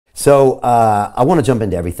I want to jump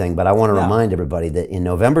into everything, but I want to remind everybody that in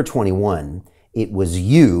November 21, it was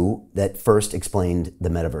you that first explained the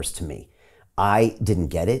metaverse to me. I didn't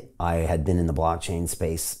get it. I had been in the blockchain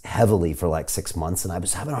space heavily for like 6 months, and I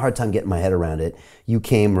was having a hard time getting my head around it. You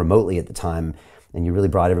came remotely at the time, and you really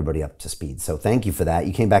brought everybody up to speed. So thank you for that.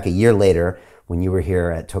 You came back a year later when you were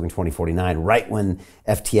here at Token 2049, right when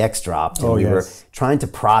FTX dropped, and we were trying to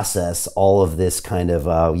process all of this kind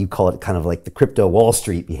of, you call it kind of like the crypto Wall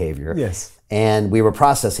Street behavior. Yes. And we were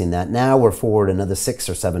processing that. Now we're forward another 6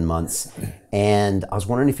 or 7 months. And I was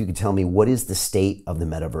wondering if you could tell me, what is the state of the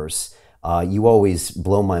metaverse? You always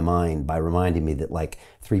blow my mind by reminding me that like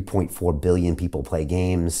 3.4 billion people play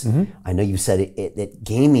games. I know you said that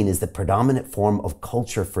gaming is the predominant form of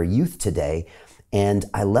culture for youth today. And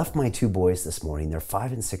I left my 2 boys this morning. They're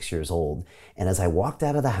 5 and 6 years old. And as I walked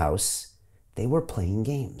out of the house, they were playing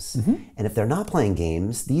games. And if they're not playing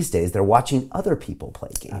games these days, they're watching other people play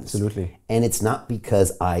games. Absolutely. And it's not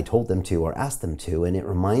because I told them to or asked them to. And it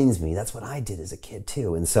reminds me, that's what I did as a kid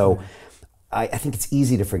too. And so I think it's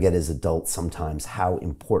easy to forget as adults sometimes how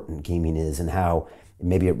important gaming is and how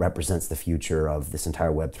maybe it represents the future of this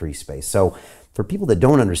entire Web3 space. So for people that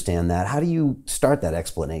don't understand that, how do you start that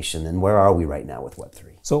explanation, and where are we right now with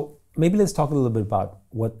Web3? So maybe let's talk a little bit about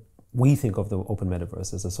what we think of the open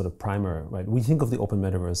metaverse as a sort of primer, right? We think of the open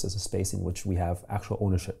metaverse as a space in which we have actual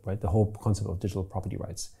ownership, right? The whole concept of digital property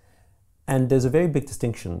rights. And there's a very big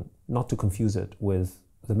distinction, not to confuse it with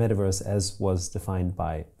the metaverse as was defined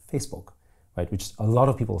by Facebook, right? Which a lot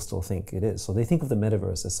of people still think it is. So they think of the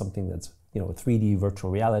metaverse as something that's, you know, 3D virtual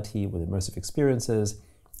reality with immersive experiences,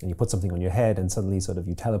 and you put something on your head and suddenly sort of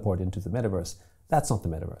you teleport into the metaverse. That's not the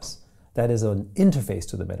metaverse. That is an interface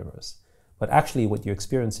to the metaverse. But actually what you're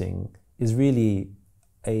experiencing is really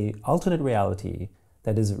an alternate reality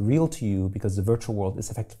that is real to you because the virtual world is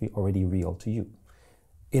effectively already real to you.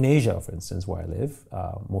 In Asia, for instance, where I live,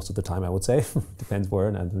 most of the time I would say, depends where,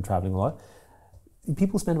 and I've been traveling a lot,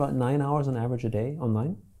 people spend about 9 hours on average a day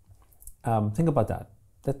online. Think about that.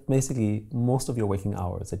 That's basically most of your waking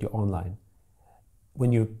hours that you're online.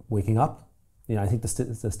 When you're waking up, you know, I think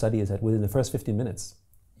the study is that within the first 15 minutes,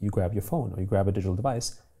 you grab your phone or you grab a digital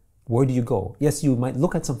device. Where do you go? Yes, you might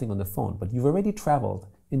look at something on the phone, but you've already traveled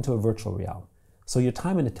into a virtual realm. So your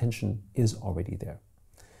time and attention is already there.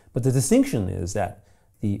 But the distinction is that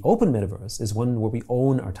the open metaverse is one where we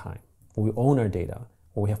own our time, where we own our data,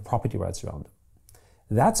 where we have property rights around it.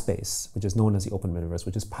 That space, which is known as the open metaverse,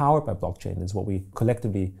 which is powered by blockchain, is what we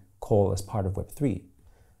collectively call as part of Web3.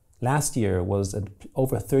 Last year was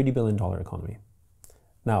over a $30 billion economy.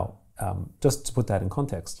 Now, just to put that in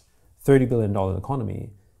context, $30 billion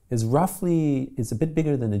economy is a bit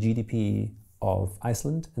bigger than the GDP of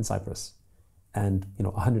Iceland and Cyprus and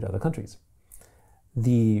 100 other countries.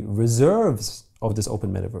 The reserves of this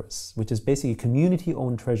open metaverse, which is basically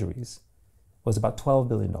community-owned treasuries, was about $12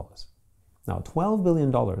 billion. Now, $12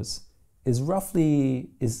 billion is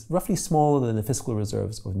roughly smaller than the fiscal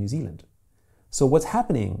reserves of New Zealand. So what's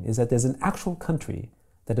happening is that there's an actual country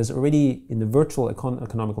that is already in the virtual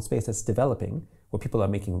economical space that's developing, where people are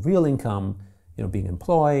making real income, being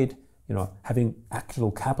employed, having actual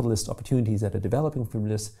capitalist opportunities that are developing from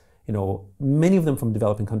this, many of them from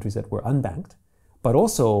developing countries that were unbanked, but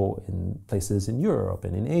also in places in Europe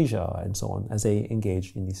and in Asia and so on as they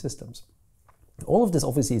engage in these systems. All of this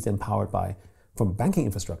obviously is empowered from banking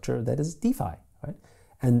infrastructure that is DeFi, right?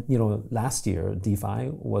 And last year,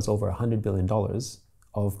 DeFi was over $100 billion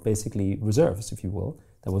of basically reserves, if you will,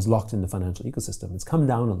 that was locked in the financial ecosystem. It's come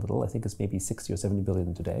down a little. I think it's maybe 60 or 70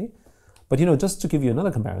 billion today. But just to give you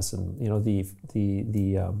another comparison, I think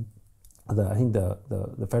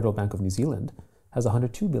the Federal Bank of New Zealand has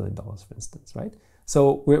 $102 billion, for instance, right?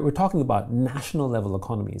 So we're talking about national level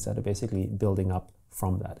economies that are basically building up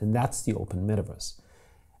from that, and that's the open metaverse,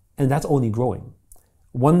 and that's only growing.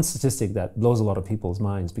 One statistic that blows a lot of people's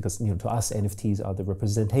minds, because to us NFTs are the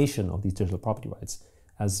representation of these digital property rights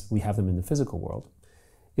as we have them in the physical world,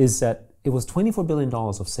 is that it was $24 billion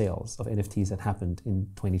of sales of NFTs that happened in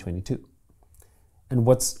 2022. And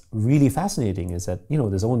what's really fascinating is that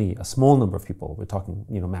there's only a small number of people, we're talking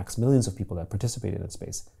max millions of people that participate in that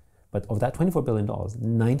space. But of that $24 billion,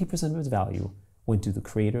 90% of its value went to the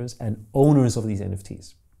creators and owners of these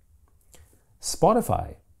NFTs.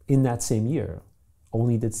 Spotify, in that same year,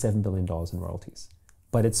 only did $7 billion in royalties.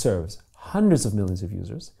 But it serves hundreds of millions of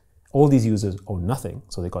users. All these users own nothing,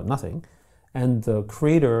 so they got nothing. And the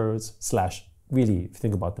creators / really, if you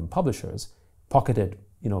think about them, publishers, pocketed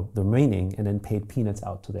the remaining and then paid peanuts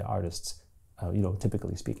out to their artists,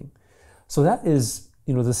 typically speaking. So that is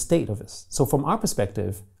the state of this. So from our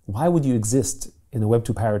perspective, why would you exist in the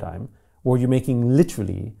Web2 paradigm where you're making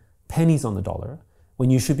literally pennies on the dollar when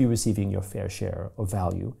you should be receiving your fair share of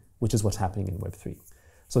value, which is what's happening in Web3.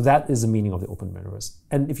 So that is the meaning of the open metaverse.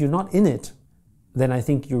 And if you're not in it, then I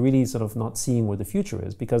think you're really sort of not seeing where the future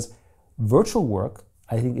is, because virtual work,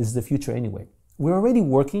 I think, is the future anyway. We're already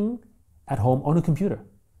working at home on a computer.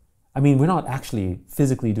 I mean, we're not actually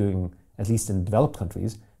physically doing, at least in developed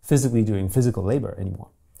countries, physically doing physical labor anymore.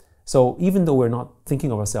 So even though we're not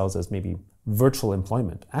thinking of ourselves as maybe virtual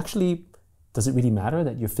employment, actually, does it really matter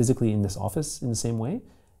that you're physically in this office in the same way?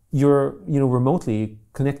 You're remotely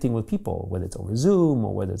connecting with people, whether it's over Zoom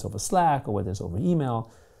or whether it's over Slack or whether it's over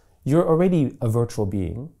email. You're already a virtual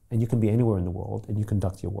being, and you can be anywhere in the world and you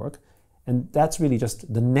conduct your work. And that's really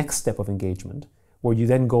just the next step of engagement, where you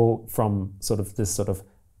then go from sort of this sort of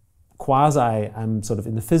quasi, I'm sort of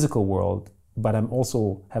in the physical world, but I'm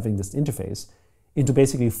also having this interface, into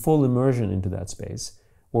basically full immersion into that space,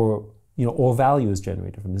 where all value is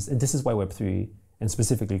generated from this. And this is why Web3 and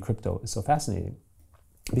specifically crypto is so fascinating,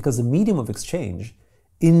 because the medium of exchange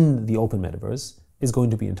in the open metaverse is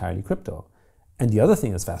going to be entirely crypto. And the other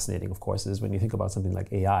thing that's fascinating, of course, is when you think about something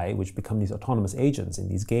like AI, which become these autonomous agents in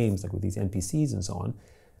these games, like with these NPCs and so on,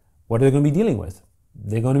 what are they going to be dealing with?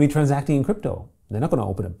 They're going to be transacting in crypto. They're not going to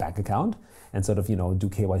open a bank account and sort of, do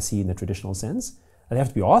KYC in the traditional sense. They have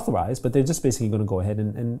to be authorized, but they're just basically going to go ahead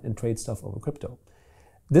and trade stuff over crypto.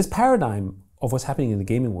 This paradigm of what's happening in the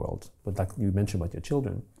gaming world, but like you mentioned about your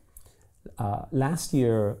children, last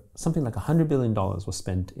year, something like $100 billion was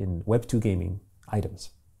spent in Web2 gaming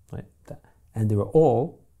items, right? And they were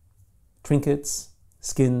all trinkets,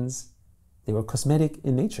 skins. They were cosmetic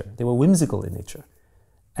in nature. They were whimsical in nature.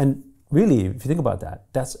 And really, if you think about that,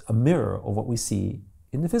 that's a mirror of what we see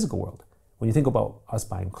in the physical world. When you think about us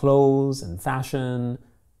buying clothes and fashion,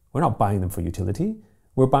 we're not buying them for utility.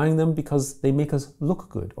 We're buying them because they make us look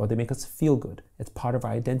good or they make us feel good. It's part of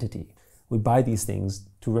our identity. We buy these things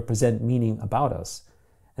to represent meaning about us.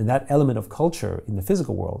 And that element of culture in the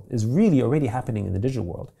physical world is really already happening in the digital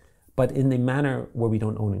world, but in a manner where we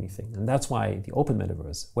don't own anything. And that's why the open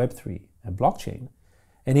metaverse, Web3, and blockchain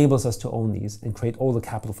enables us to own these and create all the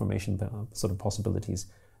capital formation sort of possibilities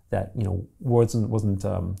that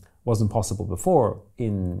wasn't possible before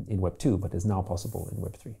in Web2, but is now possible in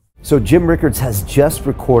Web3. So Jim Rickards has just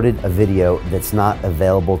recorded a video that's not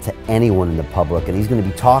available to anyone in the public, and he's going to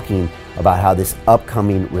be talking about how this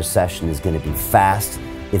upcoming recession is going to be fast,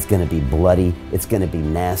 it's going to be bloody, it's going to be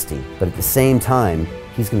nasty. But at the same time,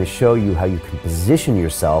 he's going to show you how you can position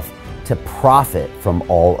yourself to profit from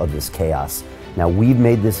all of this chaos. Now, we've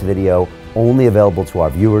made this video only available to our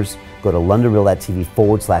viewers. Go to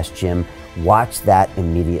londonreal.tv/Jim. Watch that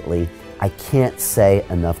immediately. I can't say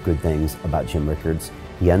enough good things about Jim Rickards.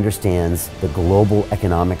 He understands the global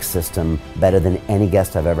economic system better than any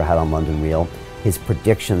guest I've ever had on London Real. His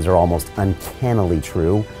predictions are almost uncannily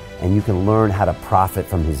true, and you can learn how to profit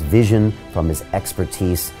from his vision, from his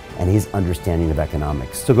expertise, and his understanding of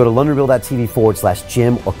economics. So go to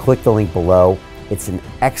londonreal.tv/Jim or click the link below. It's an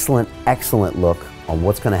excellent, excellent look on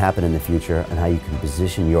what's going to happen in the future and how you can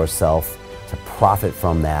position yourself to profit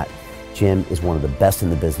from that. Jim is one of the best in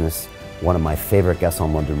the business, one of my favorite guests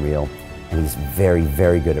on London Real, and he's very,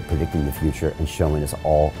 very good at predicting the future and showing us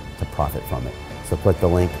all to profit from it. So click the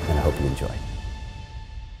link, and I hope you enjoy.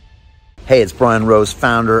 Hey, it's Brian Rose,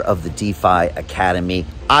 founder of the DeFi Academy.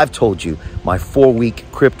 I've told you my 4-week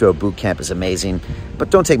crypto bootcamp is amazing, but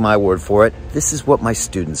don't take my word for it. This is what my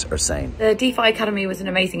students are saying. The DeFi Academy was an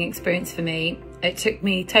amazing experience for me. It took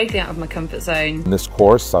me totally out of my comfort zone. In this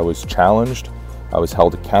course, I was challenged, I was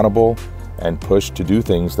held accountable, and pushed to do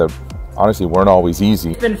things that honestly weren't always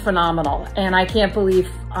easy. It's been phenomenal, and I can't believe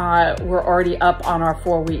we're already up on our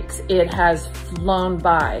 4 weeks. It has flown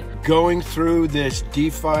by. Going through this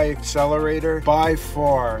DeFi accelerator by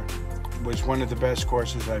far was one of the best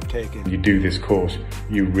courses I've taken. You do this course,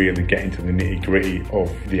 you really get into the nitty-gritty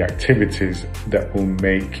of the activities that will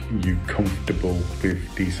make you comfortable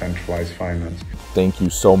with decentralized finance. Thank you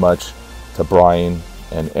so much to Brian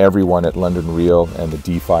and everyone at London Real and the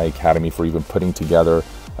DeFi Academy for even putting together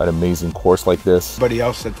an amazing course like this. Anybody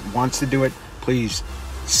else that wants to do it, please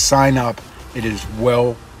sign up. It is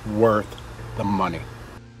well worth the money.